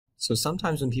So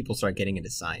sometimes when people start getting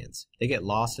into science, they get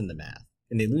lost in the math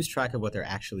and they lose track of what they're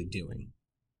actually doing.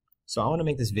 So I want to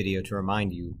make this video to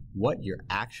remind you what you're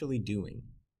actually doing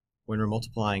when we're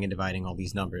multiplying and dividing all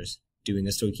these numbers doing a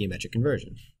stoichiometric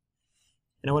conversion.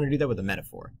 And I want to do that with a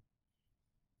metaphor.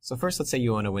 So first, let's say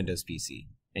you own a Windows PC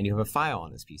and you have a file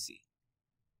on this PC.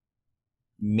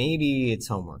 Maybe it's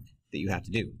homework that you have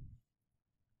to do.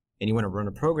 And you want to run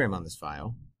a program on this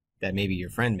file that maybe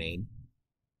your friend made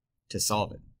to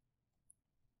solve it.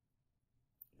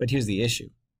 But here's the issue.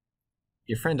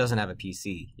 Your friend doesn't have a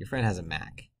PC. Your friend has a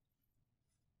Mac.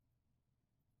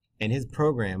 And his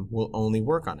program will only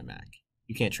work on a Mac.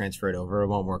 You can't transfer it over. It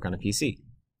won't work on a PC.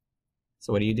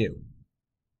 So what do? Do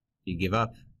you give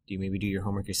up? Do you maybe do your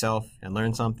homework yourself and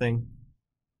learn something?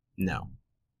 No.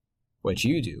 What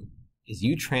you do is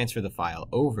you transfer the file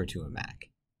over to a Mac.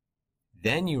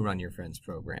 Then you run your friend's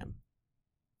program.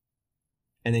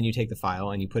 And then you take the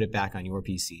file and you put it back on your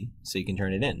PC so you can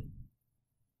turn it in.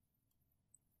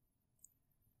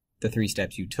 The 3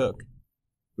 steps you took,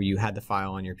 where you had the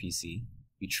file on your PC,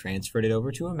 you transferred it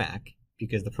over to a Mac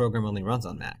because the program only runs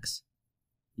on Macs.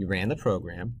 You ran the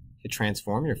program to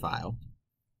transform your file,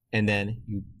 and then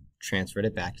you transferred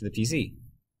it back to the PC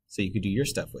so you could do your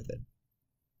stuff with it.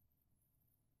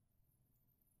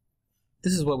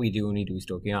 This is what we do when we do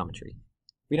stoichiometry.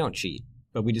 We don't cheat,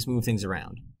 but we just move things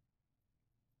around.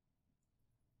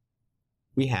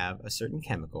 We have a certain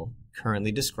chemical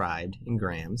currently described in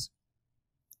grams.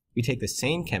 We take the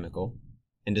same chemical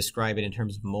and describe it in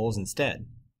terms of moles instead.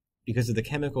 Because if the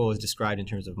chemical is described in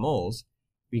terms of moles,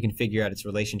 we can figure out its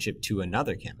relationship to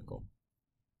another chemical.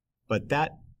 But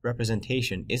that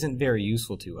representation isn't very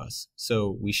useful to us,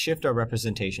 so we shift our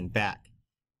representation back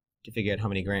to figure out how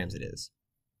many grams it is.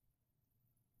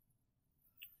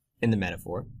 In the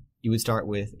metaphor, you would start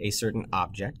with a certain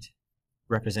object,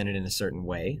 represented in a certain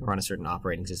way, or on a certain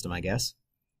operating system, I guess.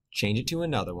 Change it to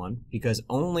another one, because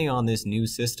only on this new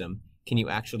system can you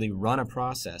actually run a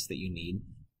process that you need.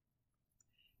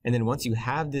 And then once you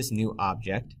have this new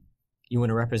object, you want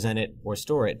to represent it or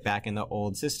store it back in the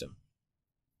old system.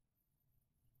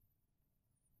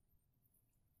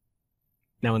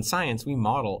 Now in science, we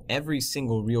model every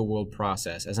single real-world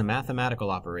process as a mathematical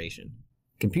operation.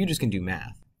 Computers can do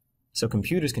math, so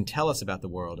computers can tell us about the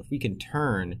world if we can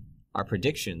turn our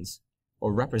predictions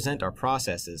or represent our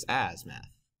processes as math.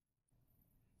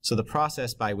 So the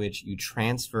process by which you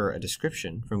transfer a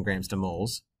description from grams to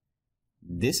moles,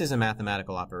 this is a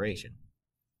mathematical operation.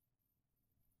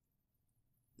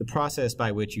 The process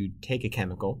by which you take a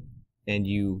chemical and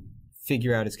you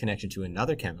figure out its connection to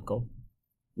another chemical,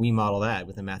 we model that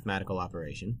with a mathematical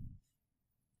operation.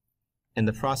 And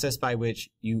the process by which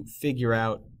you figure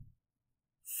out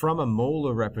from a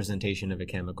molar representation of a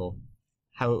chemical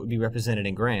how it would be represented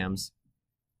in grams,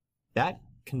 that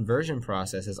conversion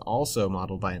process is also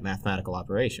modeled by a mathematical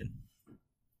operation.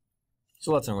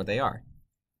 So let's learn what they are.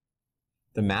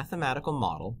 The mathematical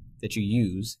model that you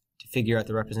use to figure out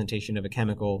the representation of a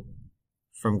chemical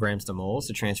from grams to moles,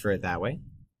 to transfer it that way,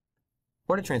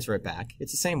 or to transfer it back,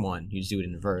 it's the same one, you just do it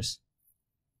in reverse.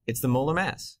 It's the molar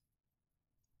mass.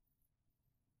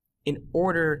 In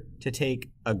order to take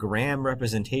a gram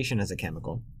representation as a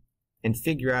chemical and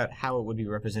figure out how it would be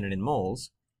represented in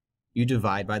moles, you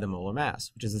divide by the molar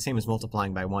mass, which is the same as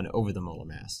multiplying by 1 over the molar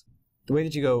mass. The way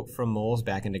that you go from moles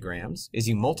back into grams is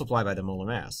you multiply by the molar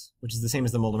mass, which is the same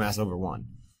as the molar mass over 1.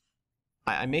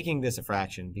 I'm making this a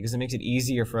fraction because it makes it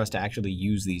easier for us to actually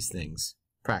use these things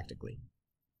practically.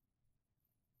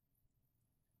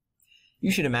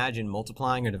 You should imagine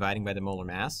multiplying or dividing by the molar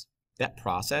mass. That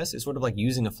process is sort of like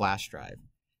using a flash drive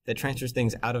that transfers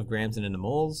things out of grams and into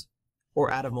moles,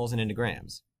 or out of moles and into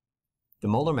grams. The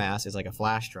molar mass is like a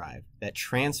flash drive that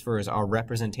transfers our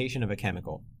representation of a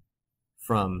chemical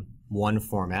from one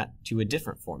format to a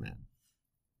different format.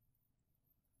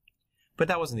 But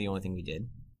that wasn't the only thing we did.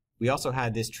 We also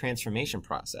had this transformation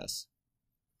process.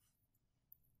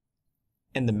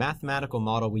 And the mathematical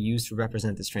model we use to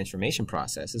represent this transformation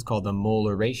process is called the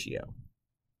molar ratio.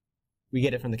 We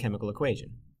get it from the chemical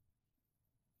equation.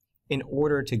 In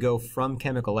order to go from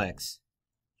chemical X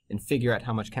and figure out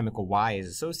how much chemical Y is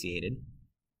associated,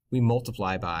 we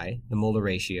multiply by the molar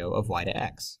ratio of Y to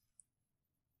X.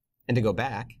 And to go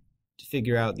back, to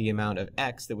figure out the amount of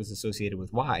X that was associated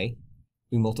with Y,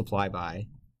 we multiply by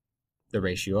the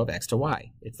ratio of X to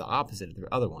Y. It's the opposite of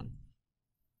the other one.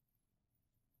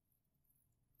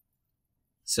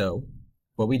 So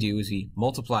what we do is we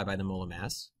multiply by the molar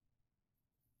mass,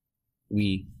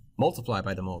 we multiply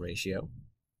by the mole ratio,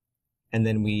 and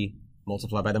then we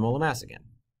multiply by the molar mass again.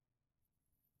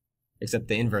 Except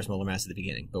the inverse molar mass at the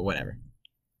beginning, but whatever.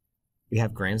 we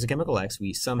have grams of chemical X.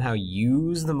 We somehow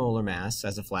use the molar mass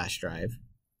as a flash drive.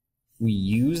 We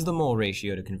use the mole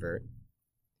ratio to convert.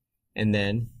 And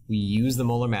then we use the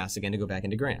molar mass again to go back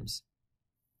into grams.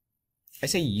 I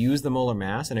say use the molar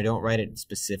mass, and I don't write it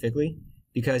specifically,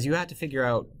 because you have to figure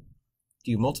out,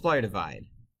 do you multiply or divide?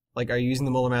 Like, are you using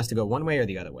the molar mass to go one way or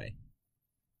the other way?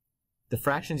 The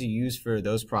fractions you use for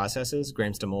those processes,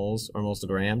 grams to moles or moles to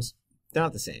grams, they're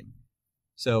not the same.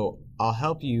 So I'll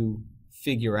help you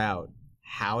figure out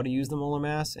how to use the molar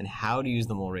mass and how to use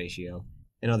the mole ratio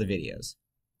in other videos.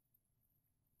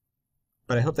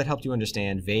 But I hope that helped you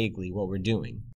understand vaguely what we're doing.